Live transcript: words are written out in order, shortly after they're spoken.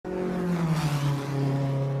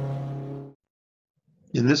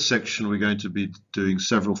In this section, we're going to be doing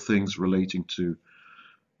several things relating to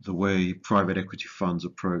the way private equity funds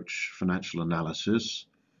approach financial analysis.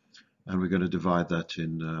 And we're going to divide that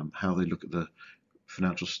in how they look at the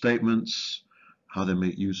financial statements, how they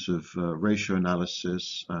make use of ratio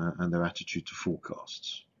analysis, and their attitude to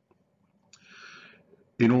forecasts.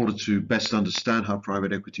 In order to best understand how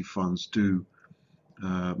private equity funds do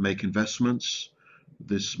make investments,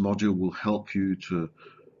 this module will help you to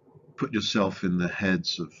put yourself in the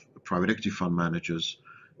heads of private equity fund managers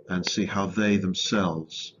and see how they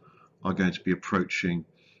themselves are going to be approaching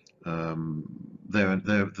their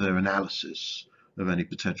analysis of any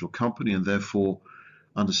potential company, and therefore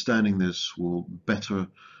understanding this will better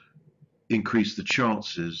increase the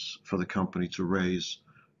chances for the company to raise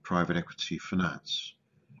private equity finance.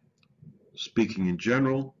 Speaking in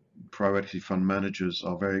general, private equity fund managers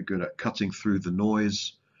are very good at cutting through the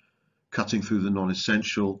noise, cutting through the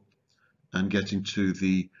non-essential, and getting to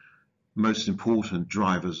the most important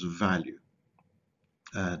drivers of value.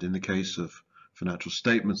 And in the case of financial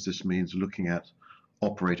statements, this means looking at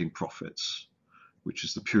operating profits, which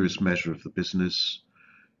is the purest measure of the business.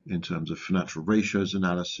 In terms of financial ratios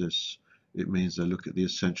analysis, it means they look at the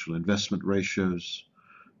essential investment ratios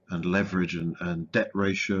and leverage and debt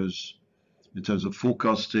ratios. In terms of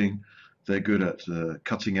forecasting, they're good at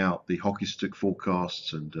cutting out the hockey stick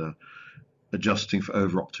forecasts and adjusting for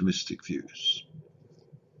over-optimistic views.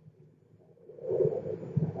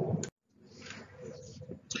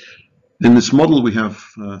 In this model, we have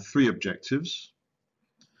three objectives.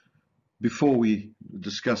 Before we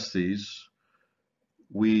discuss these,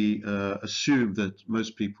 we assume that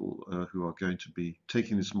most people who are going to be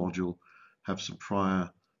taking this module have some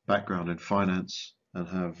prior background in finance and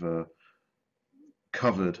have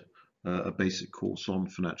covered a basic course on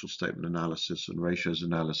financial statement analysis and ratios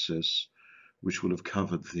analysis, which will have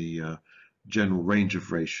covered the general range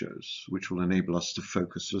of ratios, which will enable us to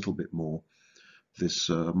focus a little bit more this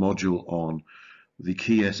module on the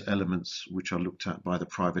key elements which are looked at by the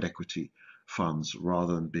private equity funds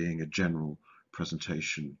rather than being a general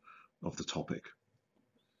presentation of the topic.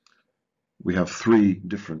 We have three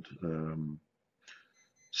different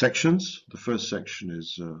sections. The first section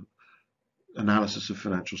is analysis of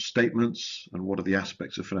financial statements and what are the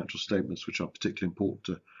aspects of financial statements which are particularly important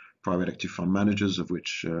to private equity fund managers, of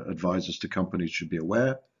which advisors to companies should be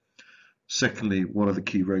aware. Secondly, what are the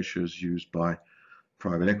key ratios used by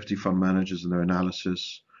private equity fund managers and their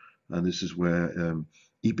analysis? And this is where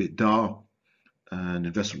EBITDA and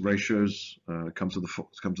investment ratios come to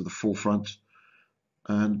the forefront.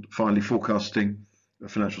 And finally, forecasting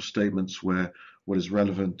financial statements, where what is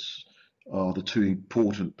relevant are the two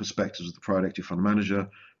important perspectives of the private equity fund manager.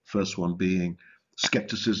 First one being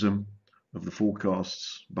skepticism of the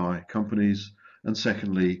forecasts by companies, and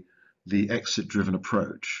secondly, the exit-driven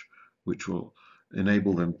approach, which will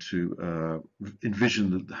enable them to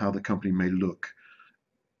envision how the company may look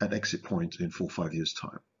at exit point in 4 or 5 years'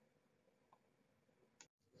 time.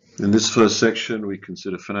 In this first section, we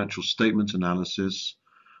consider financial statement analysis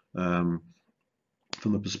from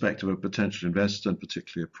the perspective of a potential investor, and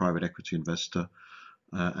particularly a private equity investor.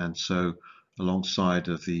 And so, alongside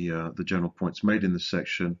of the general points made in this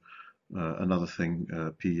section, another thing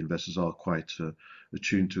PE investors are quite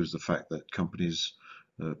attuned to is the fact that companies,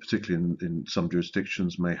 particularly in some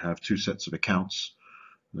jurisdictions, may have two sets of accounts,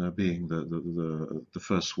 being the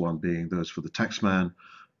first one being those for the taxman,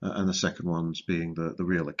 and the second ones being the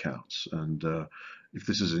real accounts. And if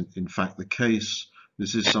this is in fact the case,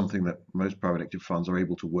 this is something that most private equity funds are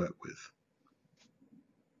able to work with.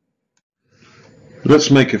 Let's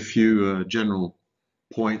make a few general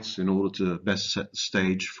points in order to best set the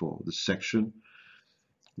stage for this section.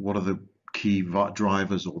 What are the key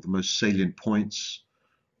drivers or the most salient points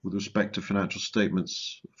with respect to financial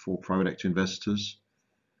statements for private equity investors?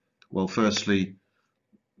 Well, firstly,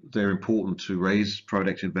 they're important to raise private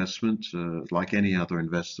equity investment. Like any other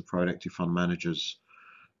investor, private equity fund managers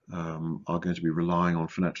are going to be relying on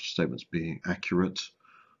financial statements being accurate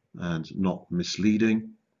and not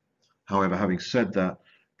misleading. However, having said that,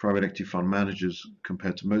 private equity fund managers,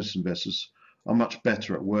 compared to most investors, are much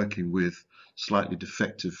better at working with slightly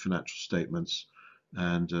defective financial statements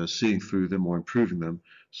and seeing through them or improving them,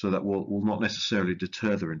 so that will not necessarily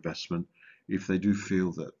deter their investment if they do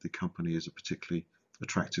feel that the company is a particularly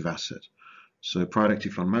attractive asset. So private equity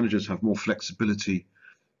fund managers have more flexibility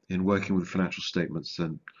in working with financial statements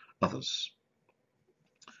than others.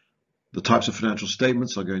 The types of financial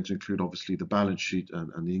statements are going to include obviously the balance sheet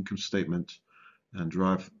and the income statement, and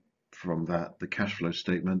derive from that the cash flow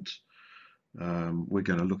statement. We're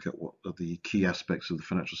going to look at what are the key aspects of the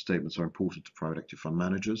financial statements are important to private equity fund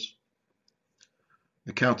managers.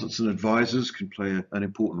 Accountants and advisors can play an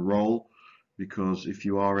important role, because if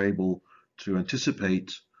you are able to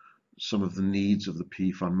anticipate some of the needs of the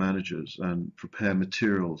PE fund managers and prepare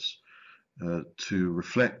materials to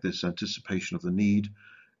reflect this anticipation of the need,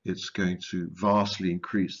 it's going to vastly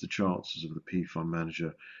increase the chances of the PE fund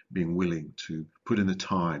manager being willing to put in the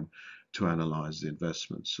time to analyze the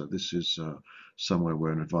investment. So this is somewhere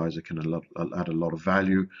where an advisor can add a lot of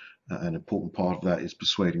value. An important part of that is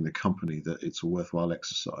persuading the company that it's a worthwhile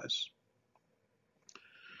exercise.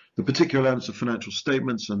 The particular elements of financial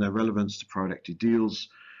statements and their relevance to private equity deals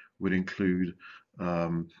would include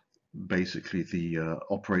basically the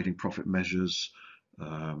operating profit measures,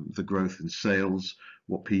 the growth in sales.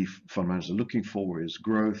 What PE fund managers are looking for is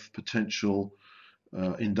growth, potential,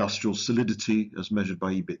 industrial solidity as measured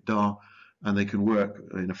by EBITDA, and they can work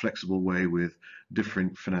in a flexible way with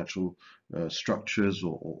different financial structures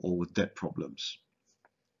or with debt problems.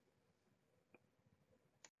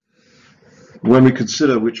 When we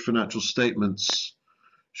consider which financial statements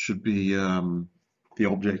should be the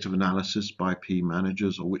object of analysis by PE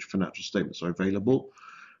managers, or which financial statements are available,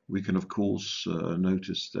 we can of course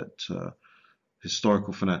notice that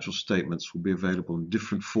historical financial statements will be available in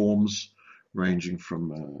different forms, ranging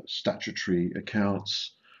from statutory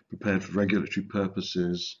accounts prepared for regulatory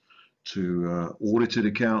purposes to audited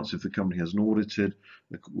accounts if the company has an audited,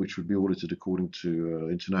 which would be audited according to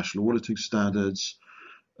international auditing standards,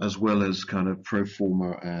 as well as kind of pro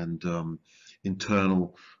forma and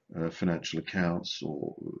internal financial accounts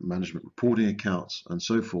or management reporting accounts and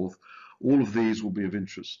so forth. All of these will be of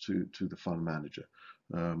interest to the fund manager.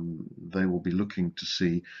 They will be looking to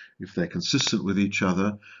see if they're consistent with each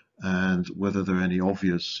other and whether there are any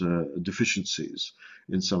obvious deficiencies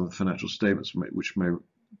in some of the financial statements which may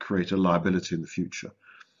create a liability in the future.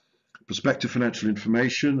 Prospective financial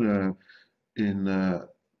information in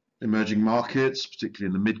emerging markets, particularly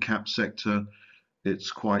in the mid-cap sector,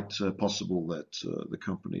 it's quite possible that the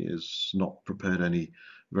company has not prepared any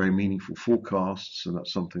very meaningful forecasts, and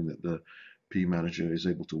that's something that the PE manager is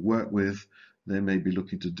able to work with. They may be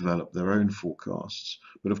looking to develop their own forecasts,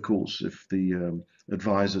 but of course, if the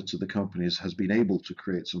advisor to the company has been able to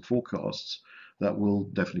create some forecasts, that will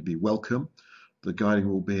definitely be welcome. The guiding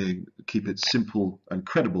rule being keep it simple and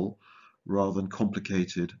credible rather than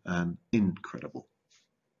complicated and incredible.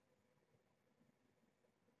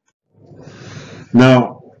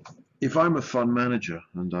 Now, if I'm a fund manager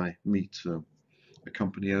and I meet a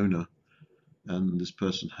company owner and this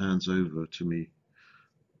person hands over to me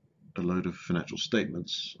a load of financial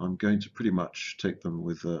statements, I'm going to pretty much take them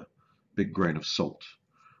with a big grain of salt.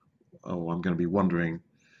 Oh, I'm going to be wondering,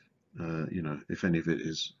 if any of it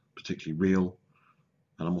is particularly real,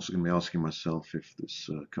 and I'm also going to be asking myself if this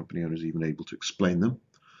company owner is even able to explain them.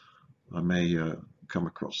 I may come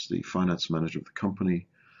across the finance manager of the company,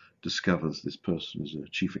 discovers this person is a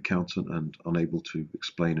chief accountant and unable to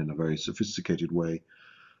explain in a very sophisticated way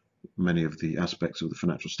many of the aspects of the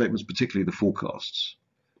financial statements, particularly the forecasts.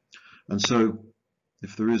 And so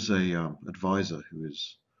if there is a advisor who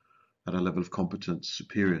is at a level of competence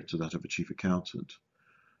superior to that of a chief accountant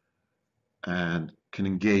and can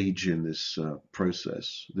engage in this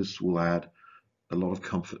process, this will add a lot of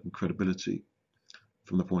comfort and credibility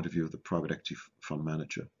from the point of view of the private equity fund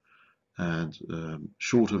manager. And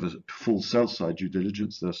short of a full sell-side due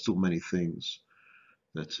diligence, there are still many things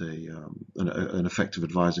that an effective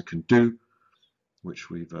advisor can do, which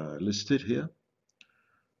we've listed here.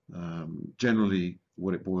 Generally,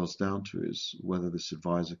 what it boils down to is whether this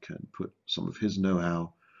advisor can put some of his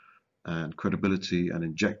know-how and credibility and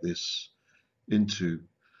inject this into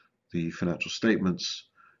the financial statements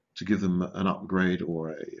to give them an upgrade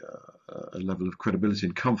or a level of credibility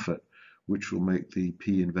and comfort which will make the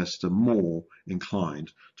PE investor more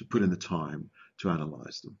inclined to put in the time to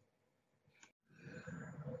analyze them.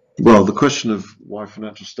 Well, the question of why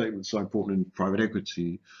financial statements are important in private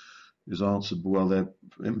equity is answered. Well, they're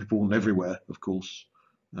important everywhere, of course,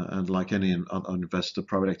 and like any investor,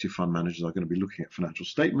 private equity fund managers are going to be looking at financial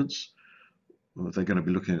statements. They're going to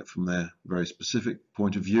be looking at it from their very specific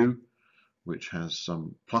point of view, which has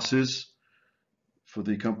some pluses for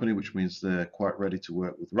the company, which means they're quite ready to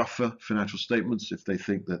work with rougher financial statements if they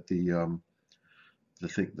think that the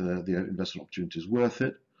investment opportunity is worth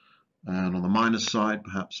it. And on the minus side,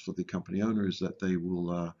 perhaps for the company owner, is that they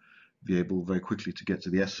will be able very quickly to get to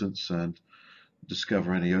the essence and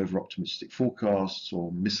discover any over-optimistic forecasts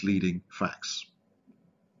or misleading facts.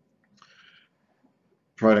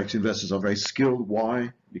 Private equity investors are very skilled.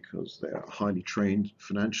 Why? Because they are highly trained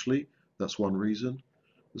financially. That's one reason.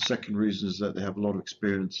 The second reason is that they have a lot of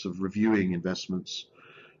experience of reviewing investments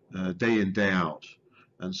day in, day out,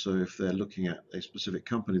 And so if they're looking at a specific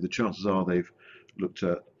company, the chances are they've looked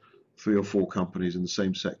at 3 or 4 companies in the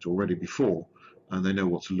same sector already before, and they know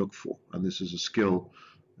what to look for. And this is a skill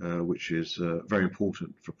which is very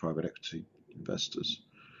important for private equity investors.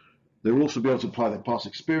 They will also be able to apply their past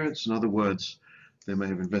experience. In other words, they may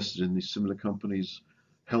have invested in these similar companies,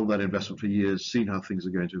 held that investment for years, seen how things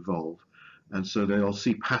are going to evolve, and so they'll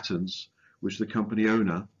see patterns which the company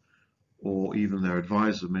owner or even their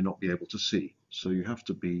advisor may not be able to see. So you have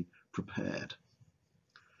to be prepared.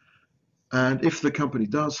 And if the company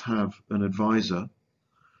does have an advisor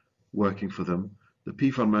working for them, the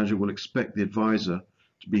PE fund manager will expect the advisor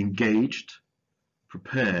to be engaged,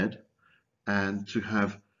 prepared, and to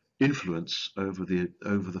have influence over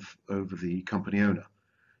the company owner.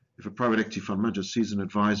 If a private equity fund manager sees an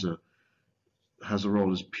advisor has a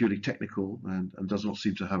role as purely technical and does not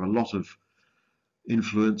seem to have a lot of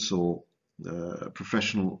influence or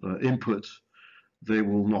professional input, they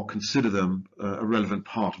will not consider them a relevant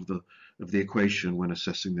part of the equation when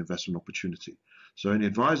assessing the investment opportunity. So an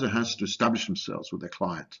advisor has to establish themselves with their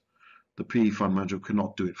client. The PE fund manager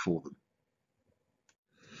cannot do it for them.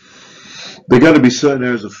 There are going to be certain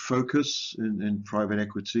areas of focus in private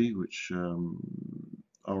equity which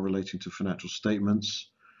are relating to financial statements.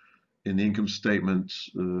 In the income statement,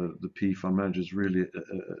 the PE fund manager is really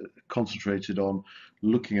concentrated on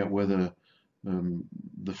looking at whether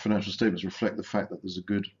the financial statements reflect the fact that there's a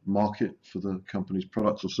good market for the company's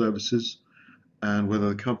products or services, and whether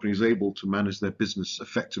the company is able to manage their business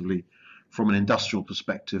effectively from an industrial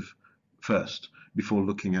perspective first, before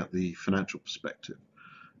looking at the financial perspective.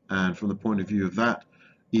 And from the point of view of that,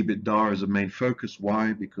 EBITDA is a main focus.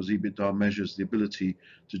 Why? Because EBITDA measures the ability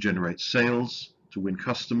to generate sales, to win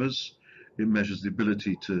customers. It measures the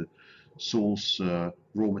ability to source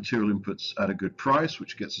raw material inputs at a good price,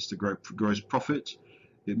 which gets us to gross profit.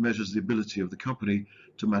 It measures the ability of the company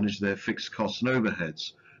to manage their fixed costs and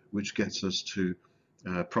overheads, which gets us to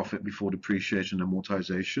profit before depreciation and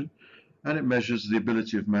amortization. And it measures the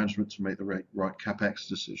ability of management to make the right CapEx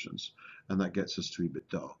decisions, and that gets us to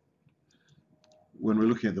EBITDA. When we're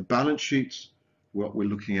looking at the balance sheets, what we're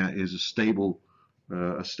looking at is a stable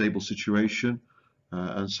situation,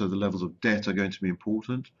 and so the levels of debt are going to be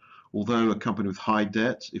important. Although a company with high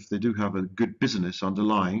debt, if they do have a good business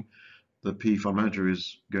underlying, the PE fund manager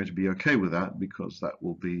is going to be okay with that, because that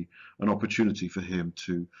will be an opportunity for him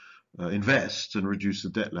to invest and reduce the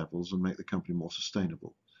debt levels and make the company more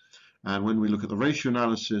sustainable. And when we look at the ratio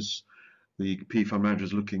analysis, the PE fund manager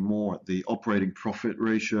is looking more at the operating profit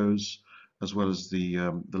ratios, as well as the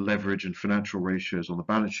leverage and financial ratios on the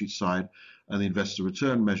balance sheet side, and the investor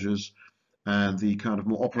return measures, and the kind of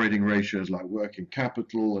more operating ratios like working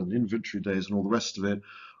capital and inventory days and all the rest of it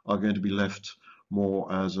are going to be left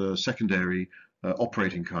more as a secondary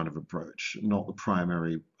operating kind of approach, not the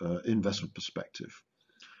primary investment perspective.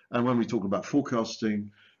 And when we talk about forecasting,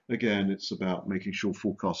 again, it's about making sure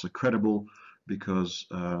forecasts are credible, because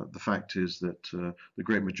the fact is that the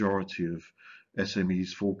great majority of SMEs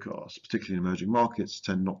forecasts, particularly in emerging markets,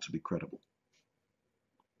 tend not to be credible.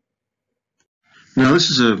 Now, this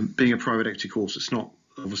is being a private equity course. It's not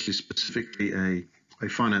obviously specifically a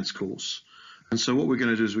finance course. And so what we're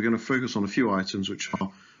going to do is we're going to focus on a few items which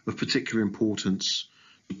are of particular importance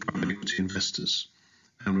to private equity investors.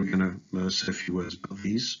 And we're going to say a few words about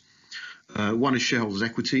these. One is shareholders'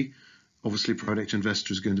 equity. Obviously, a private equity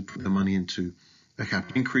investor is going to put their money into a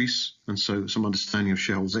capital increase, and so some understanding of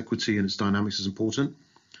shareholders' equity and its dynamics is important.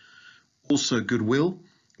 Also, goodwill,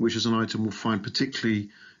 which is an item we'll find particularly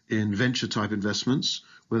in venture type investments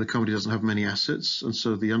where the company doesn't have many assets, and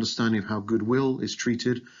so the understanding of how goodwill is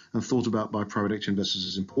treated and thought about by private equity investors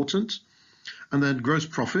is important. And then gross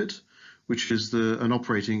profit, which is an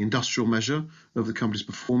operating industrial measure of the company's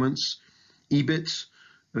performance. EBIT,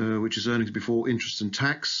 which is earnings before interest and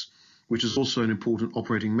tax, which is also an important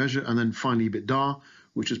operating measure. And then finally, EBITDA,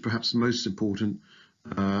 which is perhaps the most important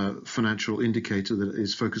financial indicator that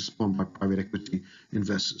is focused upon by private equity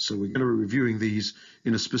investors. So we're going to be reviewing these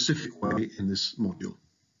in a specific way in this module.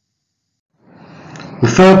 The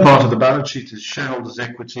third part of the balance sheet is shareholders'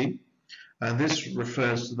 equity, and this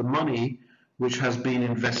refers to the money which has been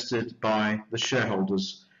invested by the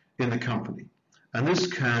shareholders in the company. And this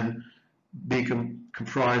can be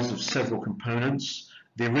comprised of several components.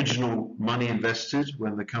 The original money invested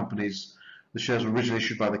when the shares were originally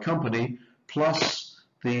issued by the company, plus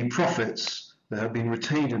the profits that have been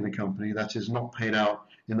retained in the company, that is not paid out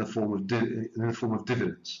in the form of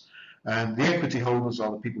dividends. And the equity holders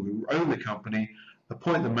are the people who own the company,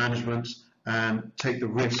 appoint the management, and take the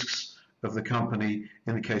risks of the company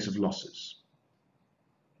in the case of losses.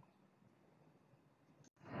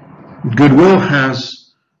 Goodwill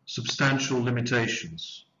has Substantial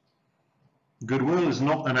limitations. Goodwill is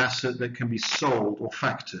not an asset that can be sold or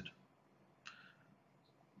factored.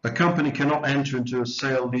 A company cannot enter into a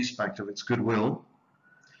sale-leaseback of its goodwill,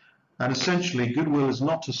 and essentially goodwill is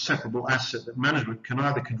not a separable asset that management can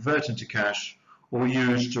either convert into cash or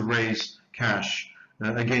use to raise cash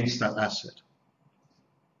against that asset.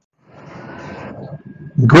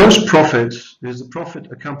 Gross profit is the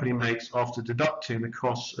profit a company makes after deducting the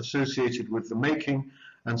costs associated with the making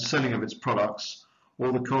and selling of its products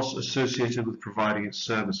or the costs associated with providing its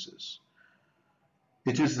services.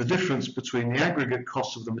 It is the difference between the aggregate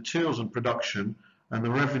cost of the materials and production and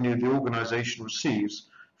the revenue the organization receives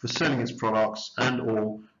for selling its products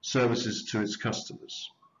and/or services to its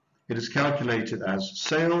customers. It is calculated as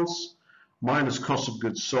sales minus cost of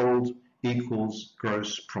goods sold equals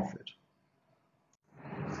gross profit.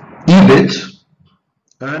 EBIT,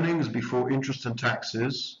 earnings before interest and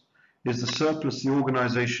taxes, is the surplus the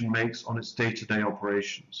organization makes on its day-to-day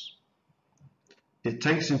operations. It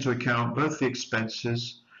takes into account both the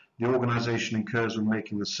expenses the organization incurs when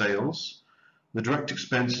making the sales, the direct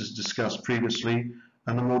expenses discussed previously,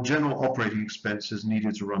 and the more general operating expenses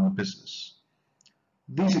needed to run the business.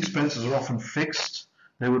 These expenses are often fixed.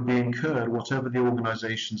 They would be incurred whatever the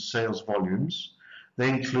organization's sales volumes. They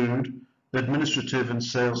include administrative and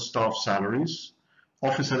sales staff salaries,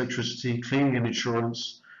 office electricity, cleaning and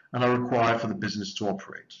insurance, and are required for the business to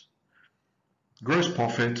operate. Gross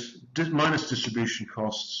profit minus distribution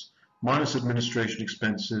costs, minus administration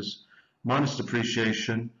expenses, minus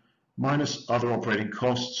depreciation, minus other operating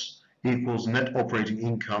costs equals net operating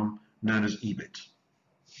income, known as EBIT.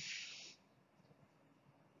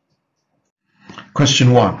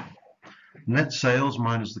 Question 1. Net sales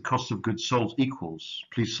minus the cost of goods sold equals,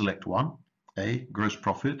 please select 1. A, gross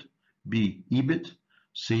profit, B, EBIT,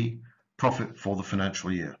 C, profit for the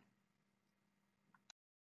financial year.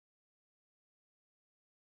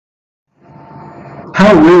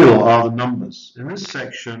 How real are the numbers? In this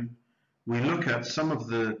section, we look at some of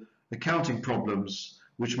the accounting problems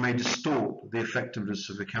which may distort the effectiveness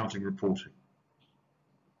of accounting reporting.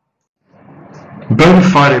 Bona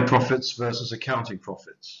fide profits versus accounting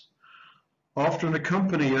profits. After a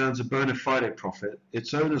company earns a bona fide profit,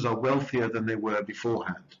 its owners are wealthier than they were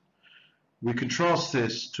beforehand. We contrast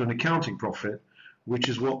this to an accounting profit, which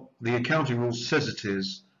is what the accounting rule says it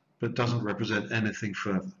is, but doesn't represent anything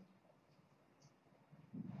further.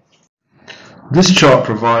 This chart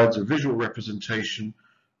provides a visual representation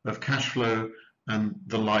of cash flow and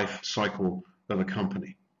the life cycle of a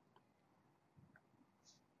company.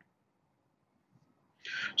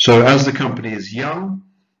 So as the company is young,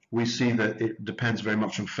 we see that it depends very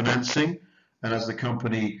much on financing, and as the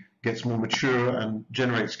company gets more mature and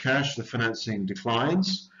generates cash, the financing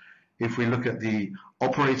declines. If we look at the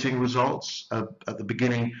operating results, at the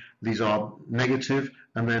beginning, these are negative,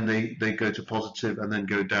 and then they go to positive and then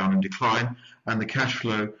go down and decline, and the cash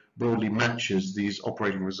flow broadly matches these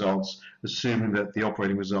operating results, assuming that the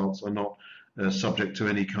operating results are not subject to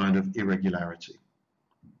any kind of irregularity.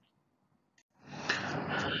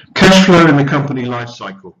 Cash flow in the company life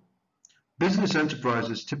cycle. Business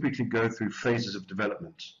enterprises typically go through phases of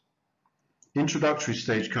development. Introductory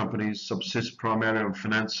stage companies subsist primarily on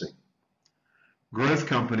financing. Growth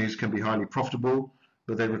companies can be highly profitable,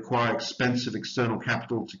 but they require expensive external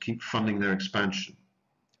capital to keep funding their expansion.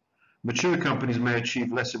 Mature companies may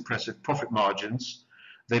achieve less impressive profit margins.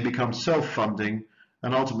 They become self-funding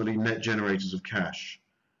and ultimately net generators of cash.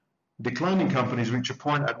 Declining companies reach a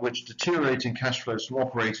point at which deteriorating cash flows from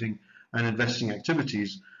operating and investing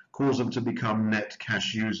activities cause them to become net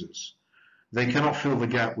cash users. They cannot fill the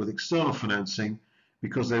gap with external financing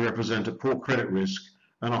because they represent a poor credit risk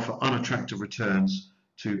and offer unattractive returns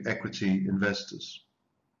to equity investors.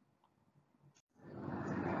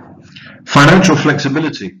 Financial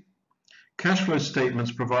flexibility. Cash flow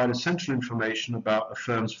statements provide essential information about a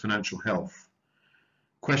firm's financial health.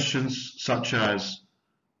 Questions such as,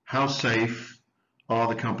 how safe are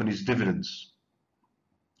the company's dividends?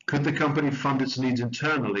 Could the company fund its needs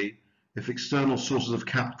internally if external sources of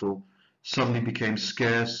capital suddenly became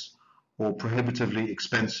scarce or prohibitively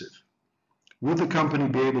expensive? Would the company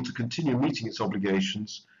be able to continue meeting its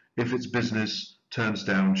obligations if its business turns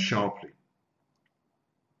down sharply?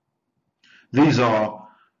 These are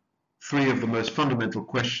three of the most fundamental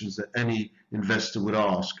questions that any investor would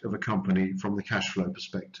ask of a company from the cash flow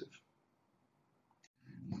perspective.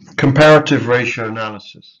 Comparative ratio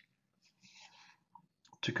analysis.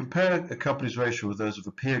 To compare a company's ratio with those of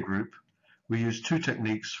a peer group, we use two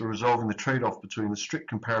techniques for resolving the trade-off between the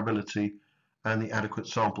strict comparability and the adequate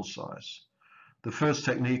sample size. The first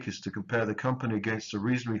technique is to compare the company against a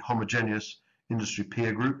reasonably homogeneous industry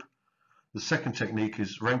peer group. The second technique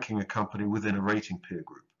is ranking a company within a rating peer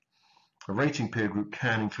group. A rating peer group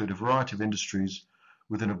can include a variety of industries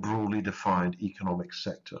within a broadly defined economic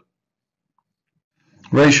sector.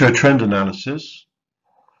 Ratio trend analysis.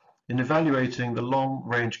 In evaluating the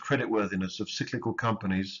long-range creditworthiness of cyclical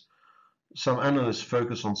companies, some analysts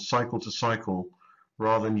focus on cycle-to-cycle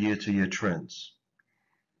rather than year-to-year trends.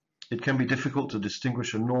 It can be difficult to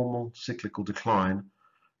distinguish a normal cyclical decline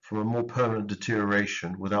from a more permanent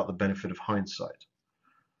deterioration without the benefit of hindsight.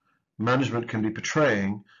 Management can be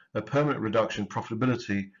portraying a permanent reduction in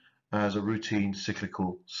profitability as a routine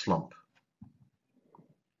cyclical slump.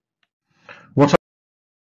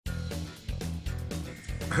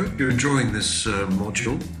 I hope you're enjoying this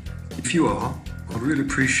module. If you are, I'd really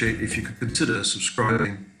appreciate if you could consider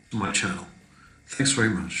subscribing to my channel. Thanks very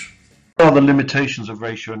much. What are the limitations of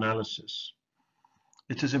ratio analysis?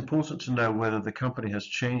 It is important to know whether the company has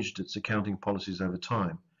changed its accounting policies over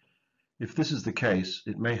time. If this is the case,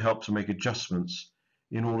 it may help to make adjustments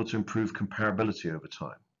in order to improve comparability over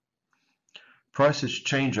time. Prices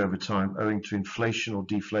change over time owing to inflation or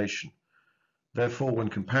deflation. Therefore, when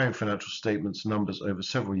comparing financial statements numbers over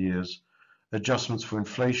several years, adjustments for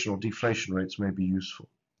inflation or deflation rates may be useful.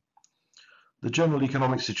 The general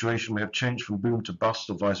economic situation may have changed from boom to bust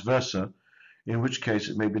or vice versa, in which case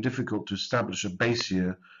it may be difficult to establish a base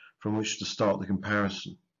year from which to start the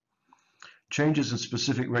comparison. Changes in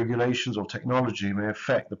specific regulations or technology may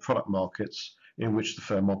affect the product markets in which the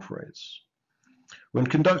firm operates. When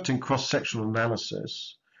conducting cross-sectional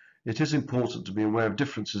analysis, it is important to be aware of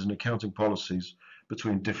differences in accounting policies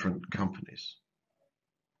between different companies.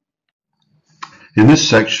 In this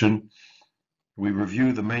section, we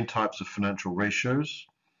review the main types of financial ratios,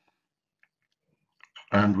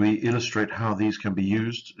 and we illustrate how these can be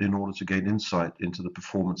used in order to gain insight into the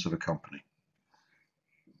performance of a company.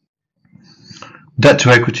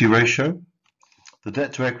 Debt-to-equity ratio. The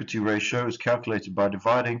debt-to-equity ratio is calculated by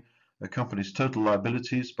dividing a company's total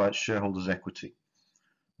liabilities by its shareholders' equity.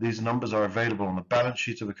 These numbers are available on the balance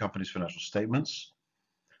sheet of a company's financial statements.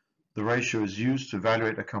 The ratio is used to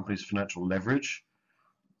evaluate a company's financial leverage.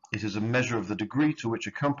 It is a measure of the degree to which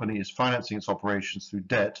a company is financing its operations through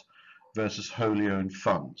debt versus wholly owned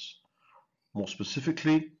funds. More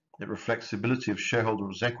specifically, it reflects the ability of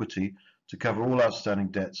shareholders' equity to cover all outstanding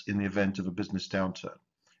debts in the event of a business downturn.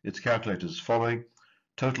 It's calculated as following: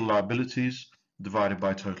 total liabilities divided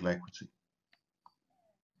by total equity.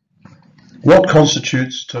 What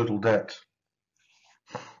constitutes total debt?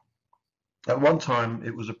 At one time,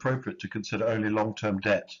 it was appropriate to consider only long-term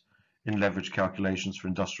debt in leverage calculations for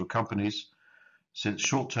industrial companies, since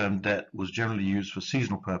short-term debt was generally used for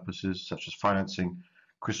seasonal purposes such as financing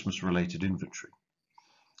Christmas-related inventory.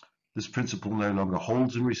 This principle no longer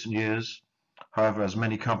holds in recent years. However, as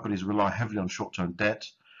many companies rely heavily on short-term debt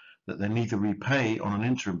that they neither repay on an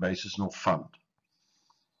interim basis nor fund.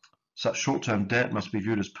 Such short-term debt must be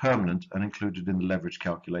viewed as permanent and included in the leverage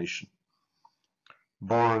calculation.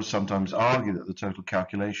 Borrowers sometimes argue that the total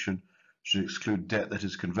calculation should exclude debt that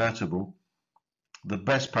is convertible. The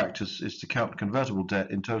best practice is to count convertible debt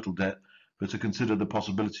in total debt, but to consider the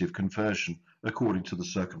possibility of conversion according to the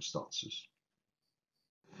circumstances.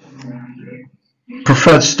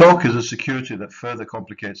 Preferred stock is a security that further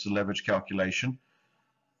complicates the leverage calculation.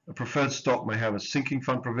 A preferred stock may have a sinking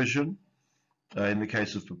fund provision. In the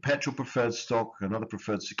case of perpetual preferred stock, another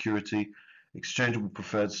preferred security, exchangeable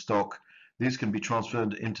preferred stock, these can be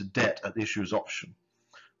transferred into debt at the issuer's option.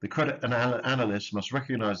 The credit analyst must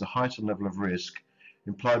recognize the heightened level of risk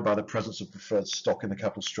implied by the presence of preferred stock in the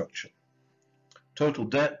capital structure. Total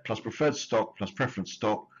debt plus preferred stock plus preference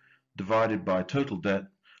stock divided by total debt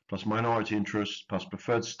plus minority interest plus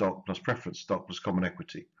preferred stock plus preference stock plus common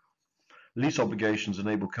equity. Lease obligations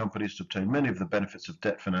enable companies to obtain many of the benefits of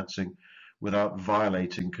debt financing without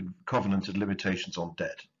violating covenanted limitations on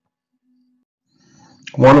debt.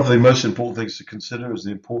 One of the most important things to consider is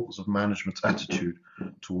the importance of management's attitude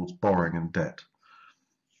towards borrowing and debt.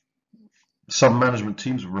 Some management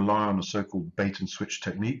teams rely on a so-called bait and switch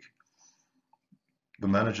technique. The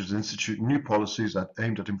managers institute new policies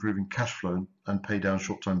aimed at improving cash flow and pay down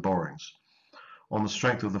short-term borrowings. On the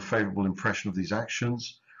strength of the favorable impression of these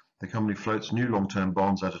actions, the company floats new long-term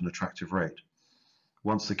bonds at an attractive rate.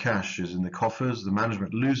 Once the cash is in the coffers, the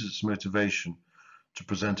management loses its motivation to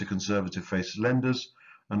present a conservative face to lenders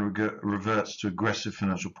and reverts to aggressive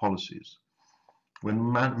financial policies.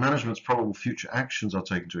 When management's probable future actions are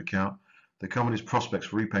taken into account, the company's prospects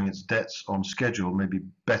for repaying its debts on schedule may be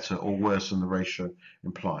better or worse than the ratio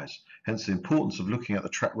implies. Hence the importance of looking at the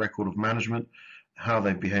track record of management, how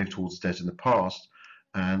they've behaved towards debt in the past,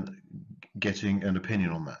 and getting an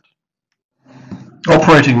opinion on that.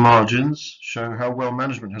 Operating margins show how well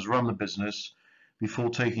management has run the business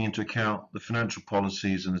before taking into account the financial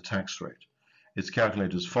policies and the tax rate. It's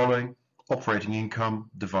calculated as following: operating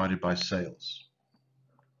income divided by sales.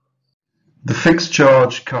 The fixed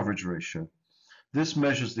charge coverage ratio. This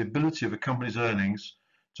measures the ability of a company's earnings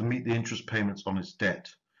to meet the interest payments on its debt.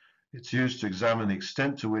 It's used to examine the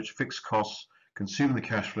extent to which fixed costs consume the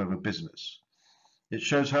cash flow of a business. It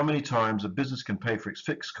shows how many times a business can pay for its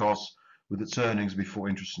fixed costs with its earnings before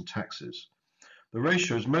interest and taxes. The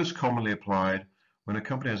ratio is most commonly applied when a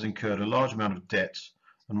company has incurred a large amount of debt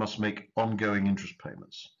and must make ongoing interest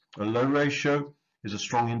payments. A low ratio is a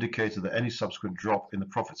strong indicator that any subsequent drop in the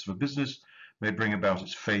profits of a business may bring about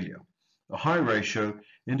its failure. A high ratio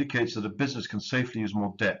indicates that a business can safely use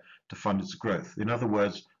more debt to fund its growth. In other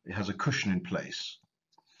words, it has a cushion in place.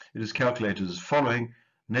 It is calculated as following: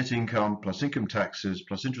 net income plus income taxes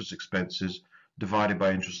plus interest expenses divided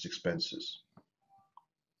by interest expenses.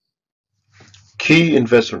 Key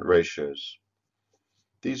investment ratios.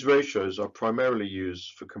 These ratios are primarily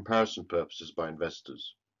used for comparison purposes by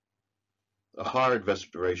investors. A higher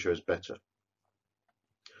investment ratio is better.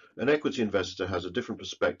 An equity investor has a different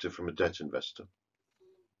perspective from a debt investor.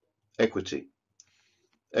 Equity.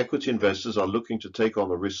 Equity investors are looking to take on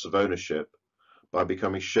the risks of ownership by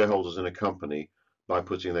becoming shareholders in a company by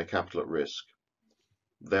putting their capital at risk.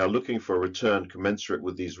 They are looking for a return commensurate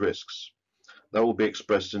with these risks. That will be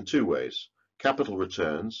expressed in two ways: capital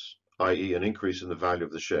returns, i.e. an increase in the value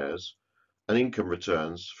of the shares, and income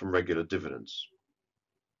returns from regular dividends.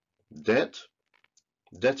 Debt.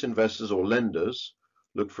 Debt investors or lenders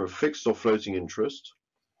look for a fixed or floating interest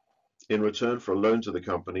in return for a loan to the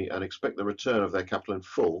company and expect the return of their capital in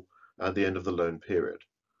full at the end of the loan period.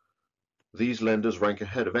 These lenders rank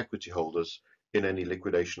ahead of equity holders in any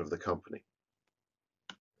liquidation of the company.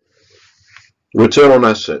 Return on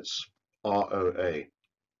assets, ROA.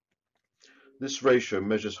 This ratio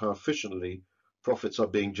measures how efficiently profits are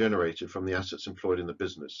being generated from the assets employed in the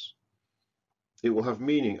business. It will have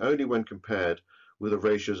meaning only when compared with the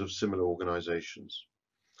ratios of similar organizations.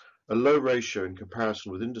 A low ratio in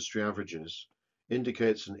comparison with industry averages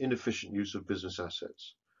indicates an inefficient use of business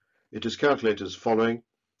assets. It is calculated as following: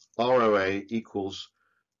 ROA equals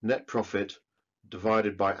net profit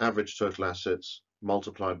divided by average total assets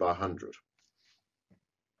multiplied by 100.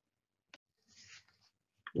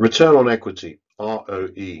 Return on equity,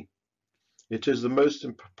 ROE. It is the most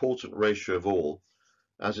important ratio of all,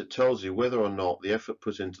 as it tells you whether or not the effort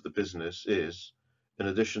put into the business is, in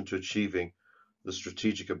addition to achieving the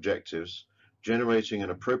strategic objectives, generating an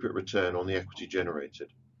appropriate return on the equity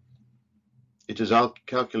generated. It is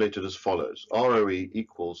calculated as follows: ROE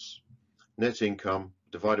equals net income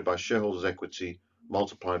divided by shareholders' equity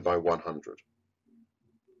multiplied by 100.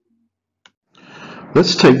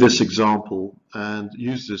 Let's take this example and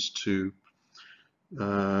use this to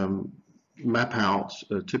map out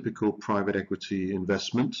a typical private equity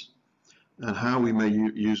investment and how we may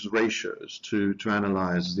use ratios to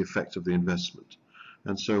analyze the effect of the investment.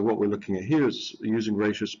 And so what we're looking at here is using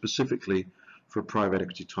ratios specifically for a private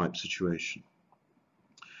equity type situation.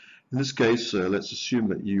 In this case, let's assume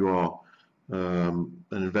that you are an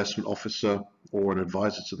investment officer or an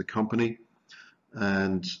advisor to the company,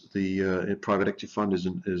 and the private equity fund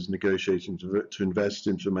is negotiating to invest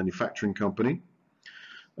into a manufacturing company.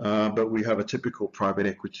 But we have a typical private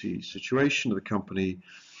equity situation. The company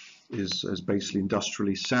is basically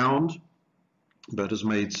industrially sound, but has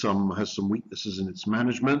some weaknesses in its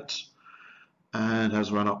management and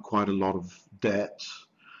has run up quite a lot of debt,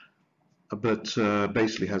 but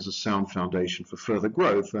basically has a sound foundation for further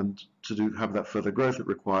growth. And to have that further growth, it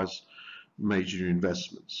requires major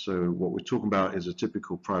investments. So what we're talking about is a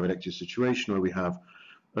typical private equity situation where we have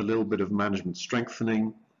a little bit of management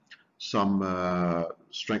strengthening, some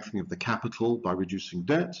strengthening of the capital by reducing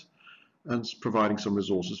debt, and providing some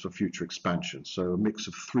resources for future expansion. So a mix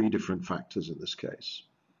of three different factors in this case.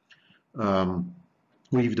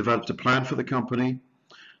 We've developed a plan for the company,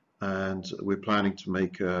 and we're planning to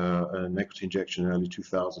make an equity injection in early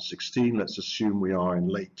 2016. Let's assume we are in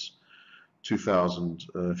late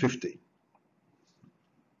 2015.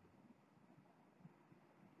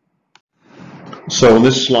 So on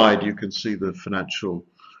this slide, you can see the financial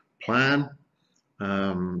plan.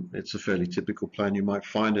 It's a fairly typical plan you might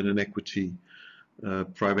find in an equity,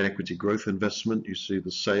 private equity growth investment. You see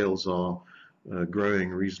the sales are growing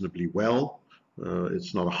reasonably well.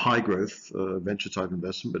 It's not a high growth venture type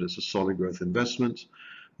investment, but it's a solid growth investment,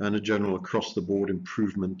 and a general across the board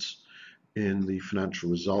improvement in the financial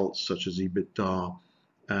results such as EBITDA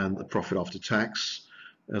and the profit after tax,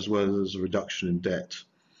 as well as a reduction in debt.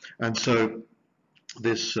 And so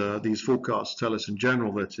these forecasts tell us in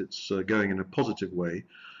general that it's going in a positive way,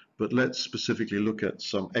 but let's specifically look at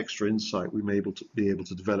some extra insight we may be able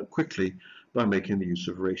to develop quickly by making the use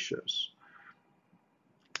of ratios.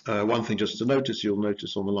 One thing just to notice, you'll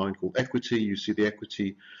notice on the line called equity, you see the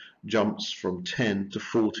equity jumps from 10 to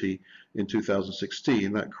 40 in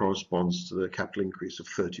 2016. That corresponds to the capital increase of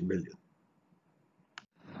 30 million.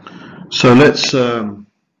 So let's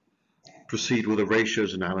proceed with a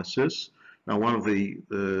ratios analysis. Now, one of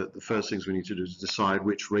the first things we need to do is decide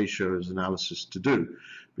which ratios analysis to do,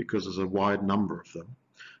 because there's a wide number of them.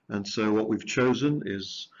 And so what we've chosen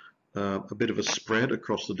is a bit of a spread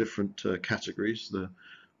across the different categories,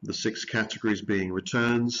 the 6 categories being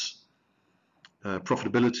returns,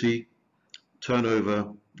 profitability,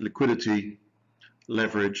 turnover, liquidity,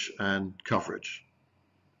 leverage, and coverage.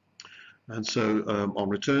 And so on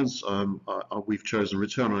returns, we've chosen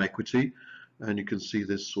return on equity, and you can see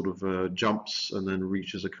this sort of jumps and then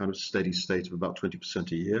reaches a kind of steady state of about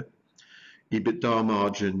 20% a year. EBITDA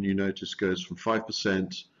margin, you notice, goes from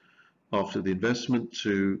 5% after the investment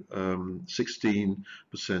to 16%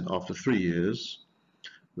 after 3 years.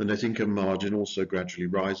 The net income margin also gradually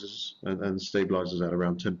rises and stabilizes at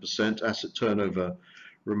around 10%. Asset turnover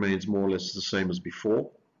remains more or less the same as before.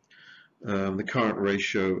 The current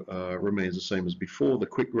ratio remains the same as before. The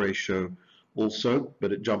quick ratio also,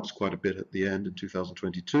 but it jumps quite a bit at the end in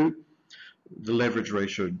 2022. The leverage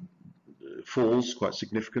ratio falls quite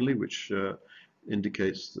significantly, which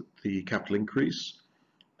indicates that the capital increase.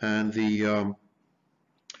 And the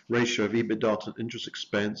ratio of EBITDA to interest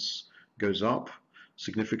expense goes up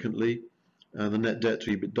significantly, and the net debt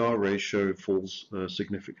to EBITDA ratio falls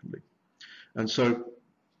significantly. And so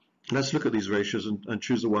let's look at these ratios and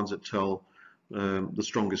choose the ones that tell the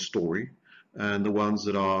strongest story, and the ones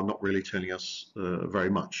that are not really telling us very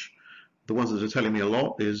much. The ones that are telling me a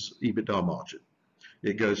lot is EBITDA margin.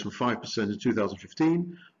 It goes from 5% in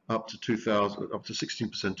 2015 up to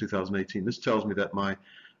 16% in 2018. This tells me that my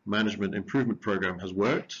management improvement program has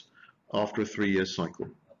worked after a 3-year cycle.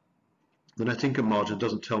 The net income margin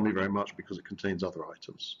doesn't tell me very much because it contains other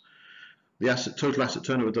items. The total asset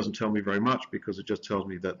turnover doesn't tell me very much because it just tells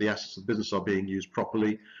me that the assets of the business are being used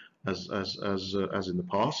properly as in the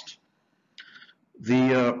past.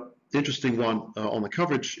 The interesting one on the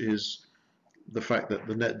coverage is the fact that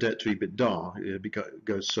the net debt to EBITDA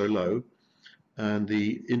goes so low, and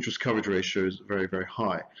the interest coverage ratio is very, very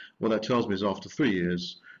high. What that tells me is after 3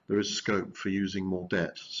 years, there is scope for using more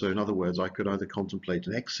debt. So in other words, I could either contemplate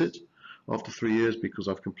an exit after 3 years because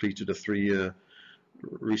I've completed a 3-year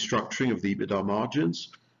restructuring of the EBITDA margins,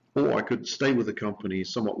 or I could stay with the company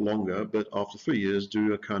somewhat longer, but after 3 years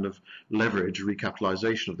do a kind of leverage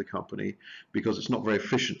recapitalization of the company, because it's not very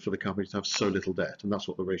efficient for the company to have so little debt, and that's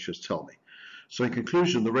what the ratios tell me. So in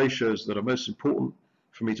conclusion, the ratios that are most important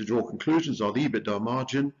for me to draw conclusions are the EBITDA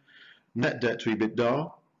margin, net debt to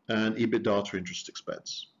EBITDA, and EBITDA to interest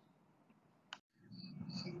expense.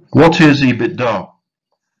 What is EBITDA?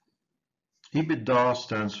 EBITDA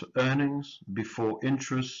stands for earnings before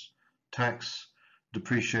interest, tax,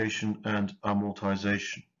 depreciation, and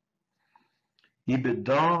amortization.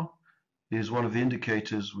 EBITDA is one of the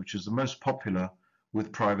indicators which is the most popular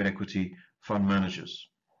with private equity fund managers,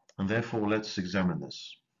 and therefore let's examine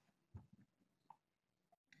this.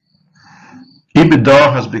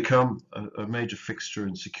 EBITDA has become a major fixture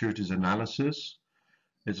in securities analysis.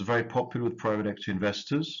 It's very popular with private equity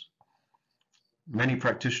investors. Many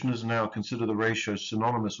practitioners now consider the ratio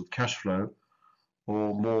synonymous with cash flow,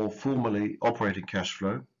 or more formally, operating cash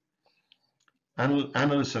flow.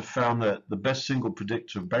 Analysts have found that the best single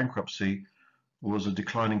predictor of bankruptcy was a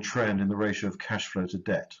declining trend in the ratio of cash flow to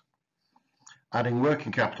debt. Adding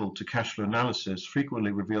working capital to cash flow analysis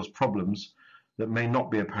frequently reveals problems that may not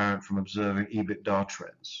be apparent from observing EBITDA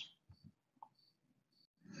trends.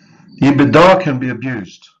 EBITDA can be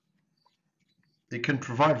abused. It can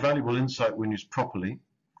provide valuable insight when used properly.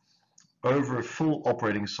 Over a full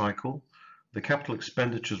operating cycle, the capital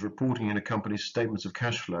expenditures reporting in a company's statements of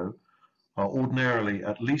cash flow are ordinarily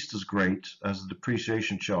at least as great as the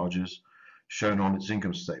depreciation charges shown on its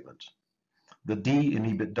income statement. The D in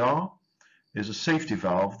EBITDA is a safety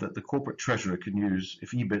valve that the corporate treasurer can use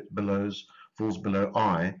if EBIT falls below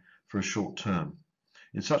I for a short term.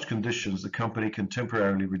 In such conditions, the company can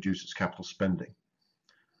temporarily reduce its capital spending.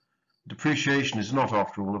 Depreciation is not,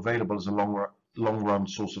 after all, available as a long-run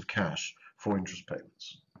source of cash for interest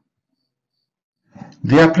payments.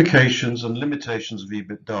 The applications and limitations of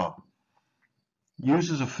EBITDA.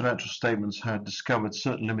 Users of financial statements had discovered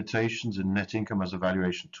certain limitations in net income as a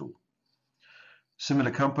valuation tool.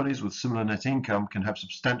 Similar companies with similar net income can have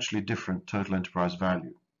substantially different total enterprise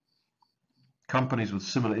value. Companies with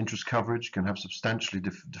similar interest coverage can have substantially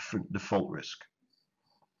different default risk.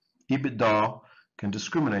 EBITDA can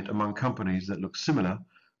discriminate among companies that look similar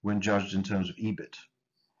when judged in terms of EBIT.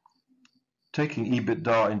 Taking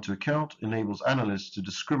EBITDA into account enables analysts to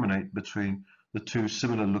discriminate between the two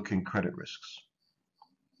similar-looking credit risks.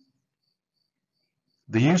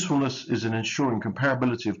 The usefulness is in ensuring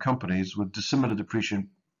comparability of companies with dissimilar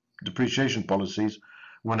depreciation policies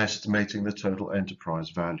when estimating the total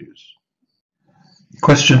enterprise values.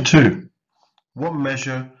 Question 2. What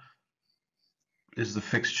measure is the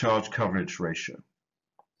fixed charge coverage ratio?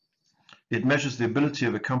 It measures the ability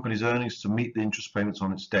of a company's earnings to meet the interest payments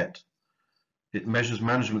on its debt. It measures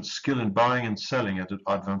management's skill in buying and selling at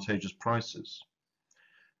advantageous prices.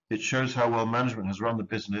 It shows how well management has run the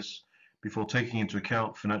business before taking into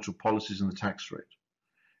account financial policies and the tax rate.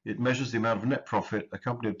 It measures the amount of net profit a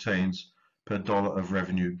company obtains per dollar of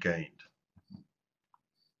revenue gained.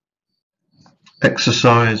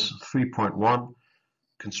 Exercise 3.1.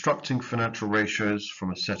 Constructing financial ratios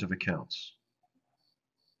from a set of accounts.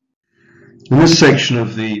 In this section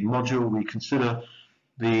of the module, we consider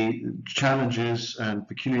the challenges and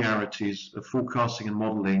peculiarities of forecasting and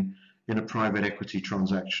modeling in a private equity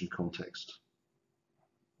transaction context.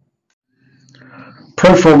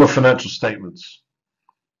 Pro forma financial statements.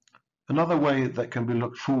 Another way that can be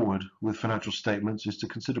looked forward with financial statements is to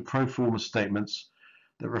consider pro forma statements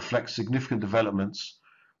that reflect significant developments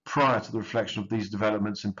prior to the reflection of these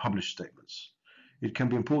developments in published statements. It can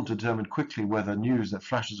be important to determine quickly whether news that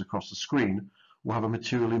flashes across the screen will have a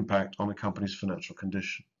material impact on a company's financial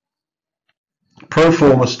condition. Pro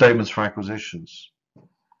forma statements for acquisitions.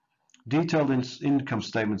 Detailed income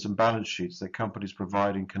statements and balance sheets that companies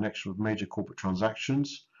provide in connection with major corporate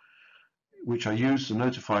transactions, which are used to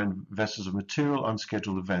notify investors of material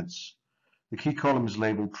unscheduled events. The key column is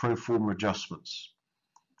labeled pro forma adjustments.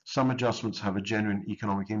 Some adjustments have a genuine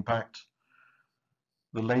economic impact.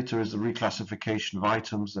 The later is the reclassification of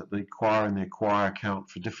items that the acquirer and the acquirer account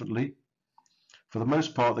for differently. For the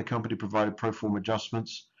most part, the company provided pro forma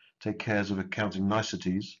adjustments take care of accounting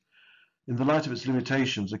niceties. In the light of its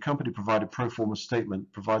limitations, a company provided pro forma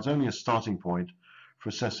statement provides only a starting point for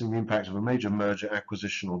assessing the impact of a major merger,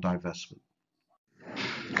 acquisition, or divestment.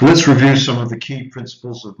 Let's review some of the key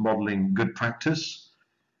principles of modeling good practice.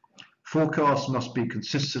 Forecasts must be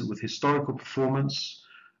consistent with historical performance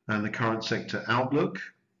and the current sector outlook.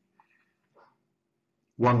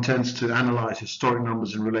 One tends to analyze historic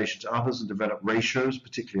numbers in relation to others and develop ratios,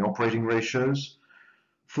 particularly operating ratios.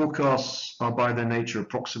 Forecasts are by their nature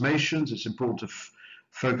approximations. It's important to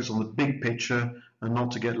focus on the big picture and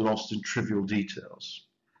not to get lost in trivial details.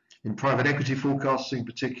 In private equity forecasting in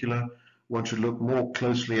particular, one should look more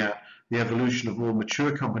closely at the evolution of more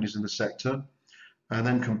mature companies in the sector and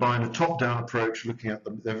then combine a top-down approach looking at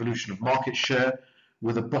the evolution of market share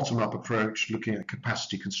with a bottom-up approach looking at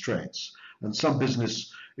capacity constraints. And some business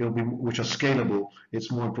which are scalable, it's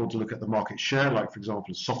more important to look at the market share, like for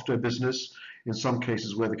example a software business. In some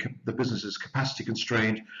cases where the business is capacity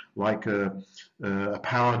constrained, like a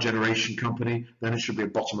power generation company, then it should be a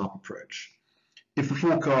bottom-up approach. If the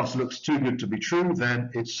forecast looks too good to be true, then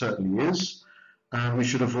it certainly is, and we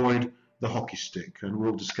should avoid the hockey stick, and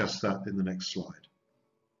we'll discuss that in the next slide.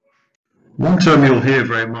 One term you'll hear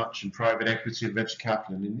very much in private equity and venture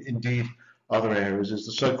capital, and indeed other areas, is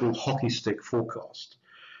the so-called hockey stick forecast.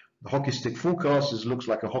 The hockey stick forecast looks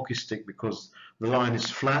like a hockey stick because the line is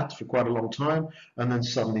flat for quite a long time and then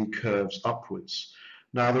suddenly curves upwards.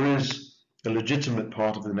 Now there is a legitimate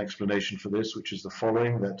part of an explanation for this, which is the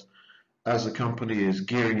following, that as a company is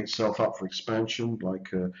gearing itself up for expansion, like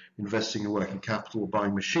investing in working capital or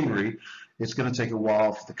buying machinery, it's going to take a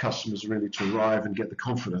while for the customers really to arrive and get the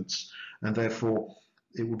confidence, and therefore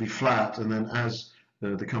it will be flat, and then as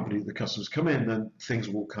the customers come in, then things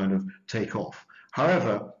will kind of take off.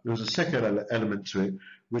 However, there's a second element to it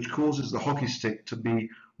which causes the hockey stick to be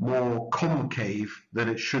more concave than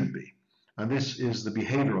it should be, and this is the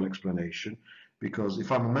behavioral explanation, because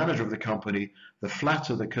if I'm a manager of the company, the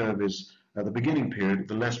flatter the curve is at the beginning period,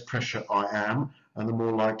 the less pressure I am and the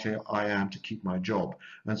more likely I am to keep my job.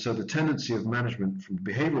 And so the tendency of management from a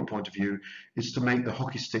behavioral point of view is to make the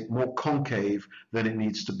hockey stick more concave than it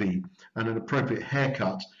needs to be, and an appropriate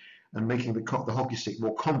haircut and making the hockey stick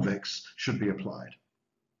more convex should be applied.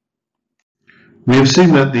 We have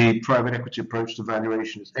seen that the private equity approach to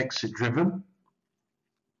valuation is exit driven.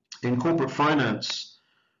 In corporate finance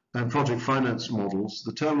and project finance models,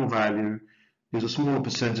 the terminal value is a smaller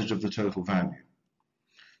percentage of the total value.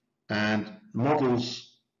 And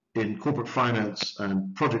models in corporate finance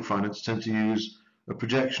and project finance tend to use a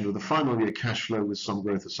projection of the final year cash flow with some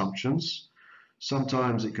growth assumptions.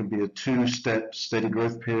 Sometimes it can be a two-step steady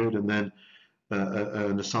growth period and then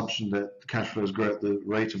an assumption that cash flows grow at the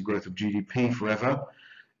rate of growth of GDP forever.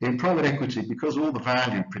 In private equity, because all the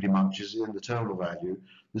value pretty much is in the terminal value,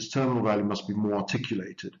 this terminal value must be more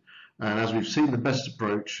articulated. And as we've seen, the best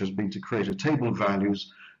approach has been to create a table of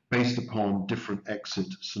values based upon different exit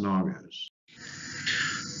scenarios.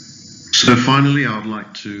 So finally, I would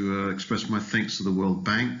like to express my thanks to the World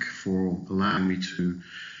Bank for allowing me to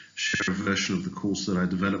share a version of the course that I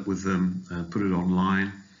developed with them and put it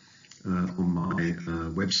online on my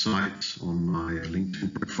website, on my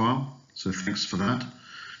LinkedIn profile. So thanks for that.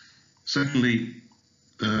 Secondly,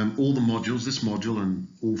 all the modules, this module and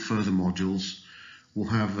all further modules, will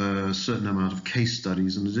have a certain amount of case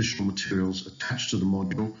studies and additional materials attached to the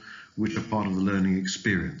module, which are part of the learning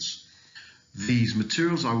experience. These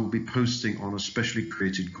materials I will be posting on a specially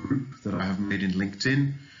created group that I have made in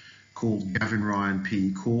LinkedIn called Gavin Ryan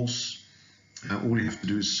PE Course. All you have to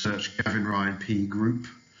do is search Gavin Ryan PE Group,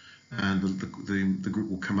 and the group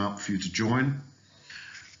will come up for you to join.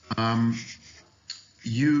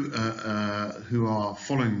 You who are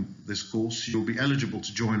following this course, you'll be eligible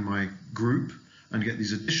to join my group and get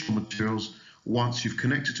these additional materials once you've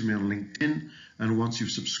connected to me on LinkedIn and once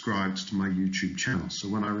you've subscribed to my YouTube channel. So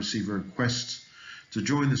when I receive a request to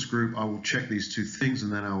join this group, I will check these two things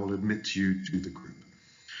and then I will admit you to the group.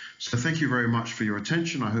 So thank you very much for your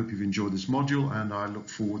attention. I hope you've enjoyed this module and I look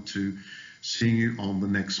forward to seeing you on the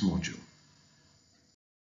next module.